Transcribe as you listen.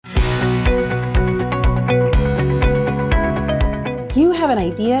have an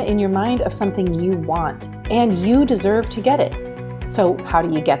idea in your mind of something you want, and you deserve to get it. So how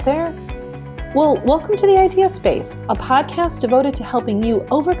do you get there? Well, welcome to The Idea Space, a podcast devoted to helping you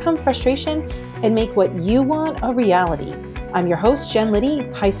overcome frustration and make what you want a reality. I'm your host, Jen Liddy,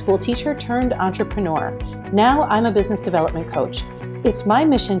 high school teacher turned entrepreneur. Now I'm a business development coach. It's my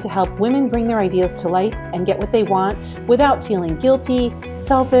mission to help women bring their ideas to life and get what they want without feeling guilty,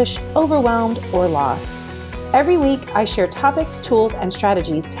 selfish, overwhelmed, or lost. Every week, I share topics, tools, and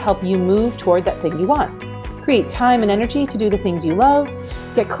strategies to help you move toward that thing you want. Create time and energy to do the things you love,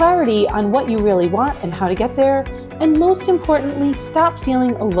 get clarity on what you really want and how to get there, and most importantly, stop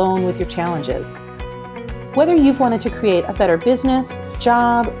feeling alone with your challenges. Whether you've wanted to create a better business,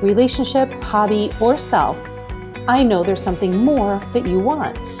 job, relationship, hobby, or self, I know there's something more that you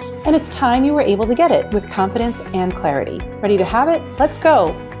want, and it's time you were able to get it with confidence and clarity. Ready to have it? Let's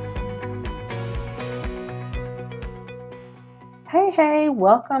go. Hey,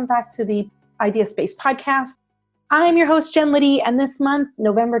 welcome back to the Idea Space podcast. I'm your host, Jen Liddy, and this month,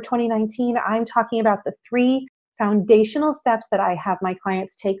 November 2019, I'm talking about the 3 foundational steps that I have my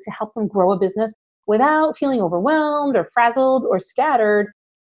clients take to help them grow a business without feeling overwhelmed or frazzled or scattered,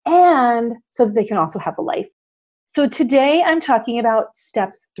 and so that they can also have a life. So today I'm talking about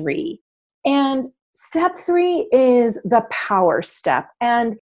step 3. And step 3 is the power step.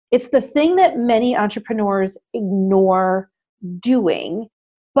 And it's the thing that many entrepreneurs ignore doing,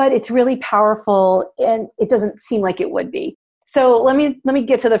 but it's really powerful and it doesn't seem like it would be. So let me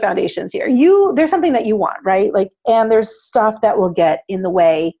get to the foundations here. There's something that you want, right? And there's stuff that will get in the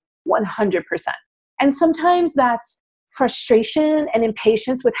way 100%. And sometimes that's frustration and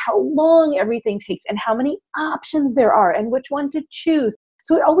impatience with how long everything takes and how many options there are and which one to choose.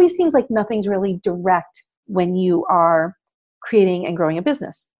 So it always seems like nothing's really direct when you are creating and growing a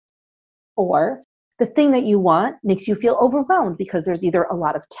business. Or the thing that you want makes you feel overwhelmed because there's either a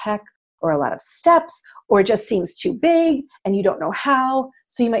lot of tech or a lot of steps, or it just seems too big and you don't know how,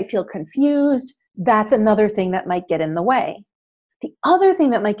 so you might feel confused. That's another thing that might get in the way. The other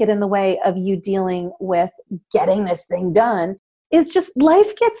thing that might get in the way of you dealing with getting this thing done is just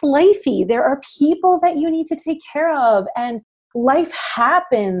life gets lifey. There are people that you need to take care of, and life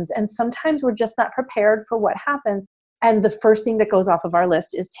happens, and sometimes we're just not prepared for what happens. And the first thing that goes off of our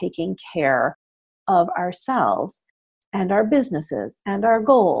list is taking care of ourselves and our businesses and our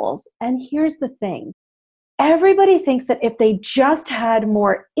goals. And here's the thing. Everybody thinks that if they just had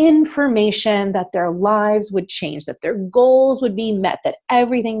more information, that their lives would change, that their goals would be met, that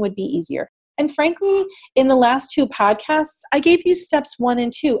everything would be easier. And frankly, in the last 2 podcasts, I gave you steps 1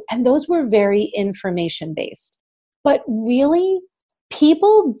 and 2, and those were very information-based. But really,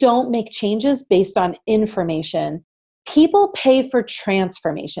 people don't make changes based on information. People pay for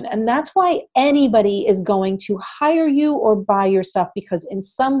transformation. And that's why anybody is going to hire you or buy your stuff, because in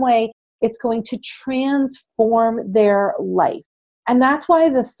some way, it's going to transform their life. And that's why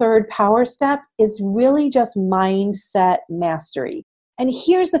the 3rd power step is really just mindset mastery. And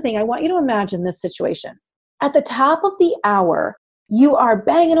here's the thing. I want you to imagine this situation. At the top of the hour, you are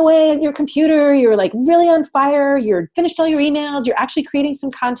banging away at your computer. You're really on fire. You're finished all your emails. You're actually creating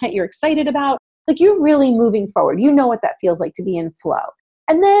some content you're excited about. You're really moving forward. You know what that feels like to be in flow.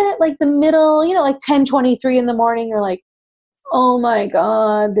 And then at the middle, 10:23 in the morning, you're like, oh my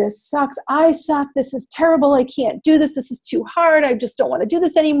God, this sucks. I suck. This is terrible. I can't do this. This is too hard. I just don't want to do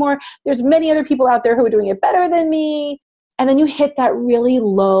this anymore. There's many other people out there who are doing it better than me. And then you hit that really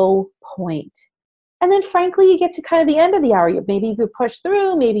low point. And then frankly, you get to kind of the end of the hour. Maybe you push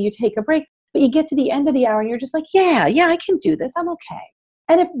through, maybe you take a break, but you get to the end of the hour and you're just like, yeah, I can do this. I'm okay.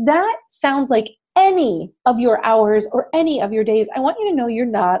 And if that sounds like any of your hours or any of your days, I want you to know you're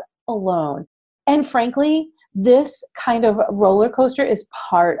not alone. And frankly, this kind of roller coaster is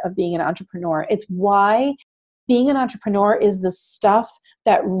part of being an entrepreneur. It's why being an entrepreneur is the stuff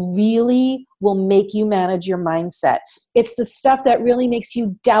that really will make you manage your mindset. It's the stuff that really makes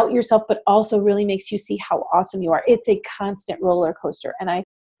you doubt yourself, but also really makes you see how awesome you are. It's a constant roller coaster. And I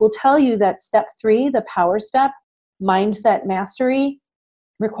will tell you that step 3, the power step, mindset mastery,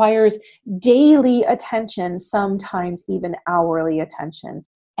 requires daily attention, sometimes even hourly attention.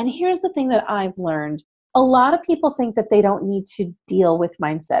 And here's the thing that I've learned. A lot of people think that they don't need to deal with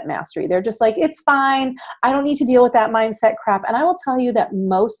mindset mastery. They're just like, it's fine. I don't need to deal with that mindset crap. And I will tell you that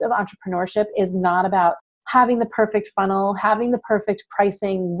most of entrepreneurship is not about having the perfect funnel, having the perfect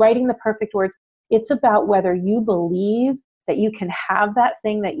pricing, writing the perfect words. It's about whether you believe that you can have that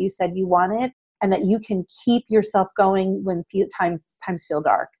thing that you said you wanted and that you can keep yourself going when times feel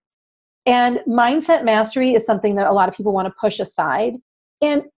dark. And mindset mastery is something that a lot of people want to push aside.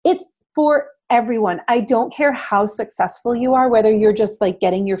 And it's for everyone. I don't care how successful you are, whether you're just like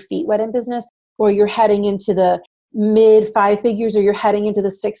getting your feet wet in business or you're heading into the mid 5 figures or you're heading into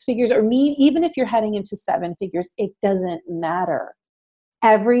the 6 figures, or even if you're heading into 7 figures, it doesn't matter.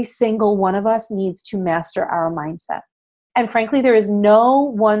 Every single one of us needs to master our mindset. And frankly, there is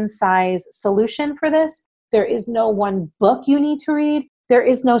no one size solution for this. There is no one book you need to read. There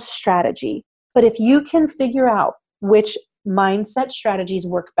is no strategy. But if you can figure out which mindset strategies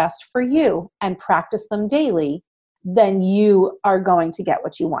work best for you and practice them daily, then you are going to get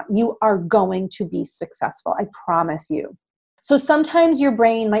what you want. You are going to be successful. I promise you. So sometimes your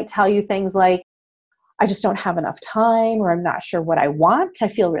brain might tell you things like, I just don't have enough time, or I'm not sure what I want. I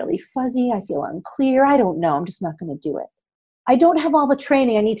feel really fuzzy. I feel unclear. I don't know. I'm just not going to do it. I don't have all the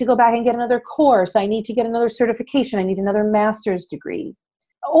training. I need to go back and get another course. I need to get another certification. I need another master's degree.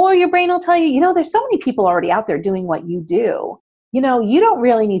 Or your brain will tell you, there's so many people already out there doing what you do. You don't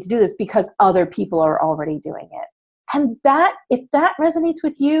really need to do this because other people are already doing it. And if that resonates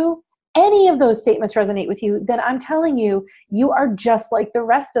with you, any of those statements resonate with you, then I'm telling you, you are just like the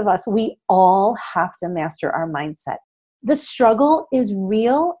rest of us. We all have to master our mindset. The struggle is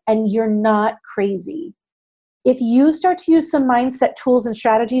real and you're not crazy. If you start to use some mindset tools and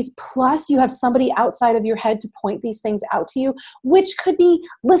strategies, plus you have somebody outside of your head to point these things out to you, which could be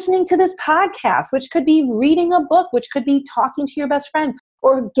listening to this podcast, which could be reading a book, which could be talking to your best friend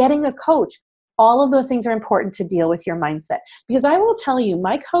or getting a coach. All of those things are important to deal with your mindset. Because I will tell you,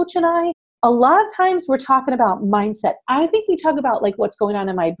 my coach and I, a lot of times we're talking about mindset. I think we talk about like what's going on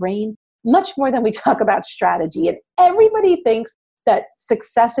in my brain much more than we talk about strategy. And everybody thinks that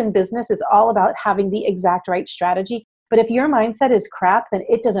success in business is all about having the exact right strategy. But if your mindset is crap, then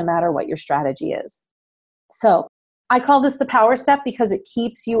it doesn't matter what your strategy is. So I call this the power step because it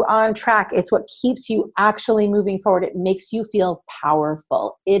keeps you on track. It's what keeps you actually moving forward. It makes you feel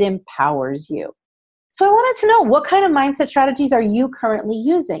powerful. It empowers you. So I wanted to know, what kind of mindset strategies are you currently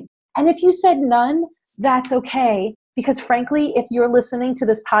using? And if you said none, that's okay. Because frankly, if you're listening to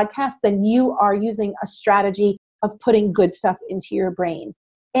this podcast, then you are using a strategy of putting good stuff into your brain.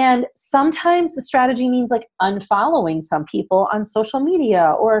 And sometimes the strategy means like unfollowing some people on social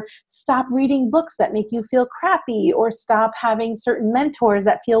media, or stop reading books that make you feel crappy, or stop having certain mentors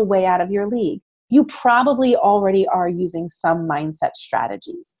that feel way out of your league. You probably already are using some mindset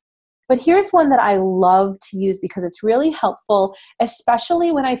strategies. But here's one that I love to use because it's really helpful,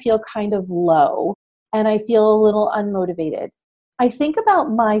 especially when I feel kind of low and I feel a little unmotivated. I think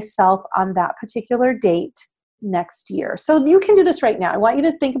about myself on that particular date next year. So you can do this right now. I want you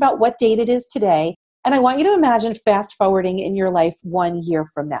to think about what date it is today, and I want you to imagine fast forwarding in your life 1 year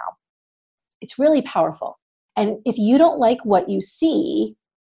from now. It's really powerful. And if you don't like what you see,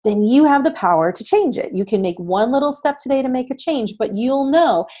 then you have the power to change it. You can make one little step today to make a change, but you'll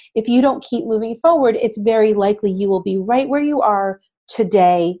know if you don't keep moving forward, it's very likely you will be right where you are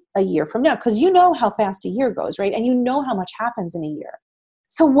today a year from now, because you know how fast a year goes, right? And you know how much happens in a year.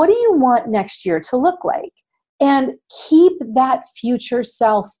 So what do you want next year to look like? And keep that future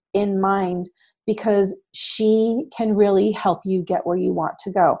self in mind, because she can really help you get where you want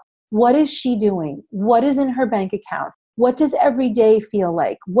to go. What is she doing? What is in her bank account? What does every day feel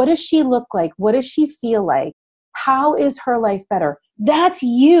like? What does she look like? What does she feel like? How is her life better? That's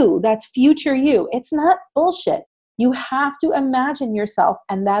you. That's future you. It's not bullshit. You have to imagine yourself,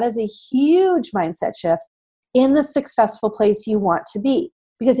 and that is a huge mindset shift, in the successful place you want to be.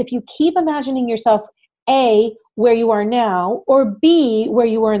 Because if you keep imagining yourself A, where you are now, or B, where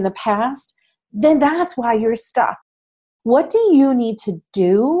you were in the past, then that's why you're stuck. What do you need to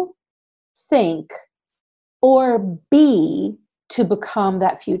do, think, or be to become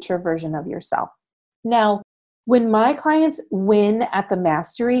that future version of yourself? Now, when my clients win at the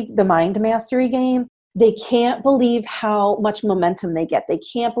mind mastery game, they can't believe how much momentum they get. They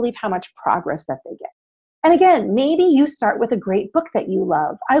can't believe how much progress that they get. And again, maybe you start with a great book that you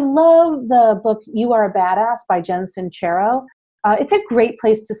love. I love the book You Are a Badass by Jen Sincero. It's a great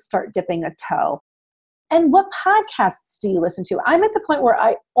place to start dipping a toe. And what podcasts do you listen to? I'm at the point where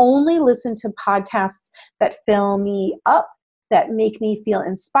I only listen to podcasts that fill me up, that make me feel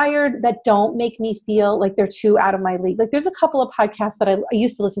inspired, that don't make me feel like they're too out of my league. Like there's a couple of podcasts that I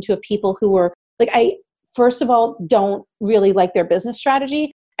used to listen to of people who were like, I first of all don't really like their business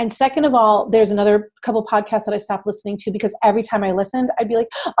strategy. And second of all, there's another couple podcasts that I stopped listening to because every time I listened, I'd be like,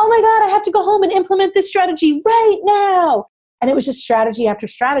 oh my God, I have to go home and implement this strategy right now. And it was just strategy after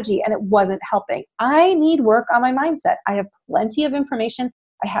strategy, and it wasn't helping. I need work on my mindset. I have plenty of information.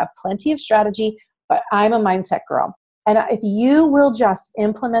 I have plenty of strategy, but I'm a mindset girl. And if you will just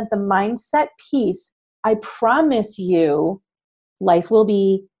implement the mindset piece, I promise you, life will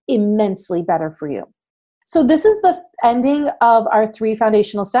be immensely better for you. So this is the ending of our 3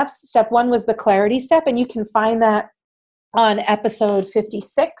 foundational steps. Step 1 was the clarity step, and you can find that on episode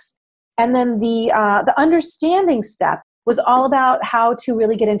 56. And then the understanding step was all about how to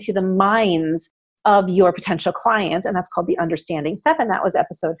really get into the minds of your potential clients, and that's called the understanding step, and that was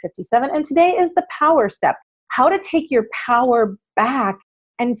episode 57. And today is the power step, how to take your power back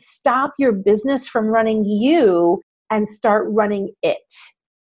and stop your business from running you and start running it.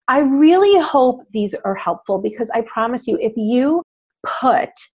 I really hope these are helpful, because I promise you, if you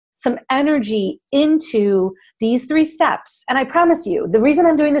put some energy into these 3 steps, and I promise you, the reason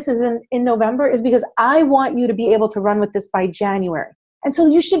I'm doing this is in November is because I want you to be able to run with this by January. And so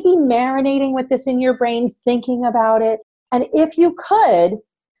you should be marinating with this in your brain, thinking about it. And if you could,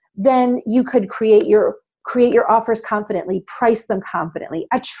 then you could create your offers confidently, price them confidently,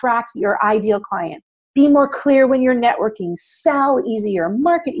 attract your ideal client, be more clear when you're networking, sell easier,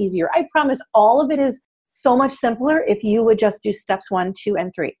 market easier. I promise all of it is so much simpler if you would just do steps 1, 2,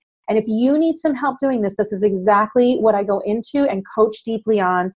 and 3. And if you need some help doing this, this is exactly what I go into and coach deeply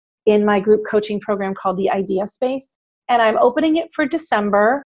on in my group coaching program called the Idea Space. And I'm opening it for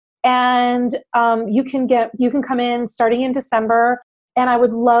December. And you can come in starting in December. And I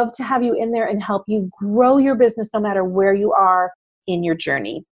would love to have you in there and help you grow your business no matter where you are in your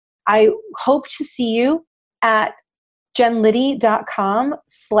journey. I hope to see you at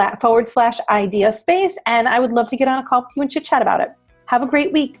jenliddy.com/idea space. And I would love to get on a call with you and chit chat about it. Have a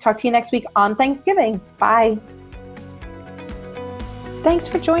great week. Talk to you next week on Thanksgiving. Bye. Thanks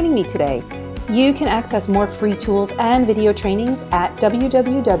for joining me today. You can access more free tools and video trainings at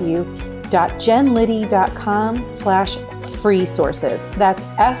www.jenliddy.com/free sources. That's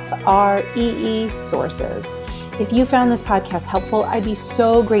FREE sources. If you found this podcast helpful, I'd be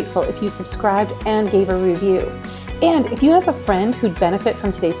so grateful if you subscribed and gave a review. And if you have a friend who'd benefit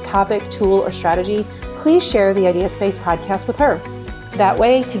from today's topic, tool, or strategy, please share the Idea Space podcast with her. That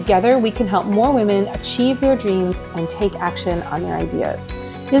way, together, we can help more women achieve their dreams and take action on their ideas.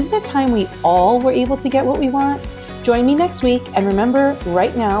 Isn't it time we all were able to get what we want? Join me next week, and remember,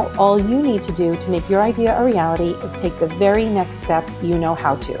 right now, all you need to do to make your idea a reality is take the very next step you know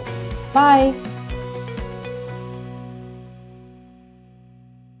how to. Bye!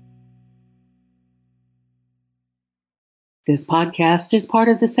 This podcast is part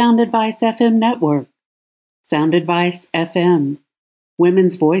of the Sound Advice FM network. Sound Advice FM.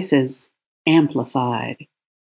 Women's voices amplified.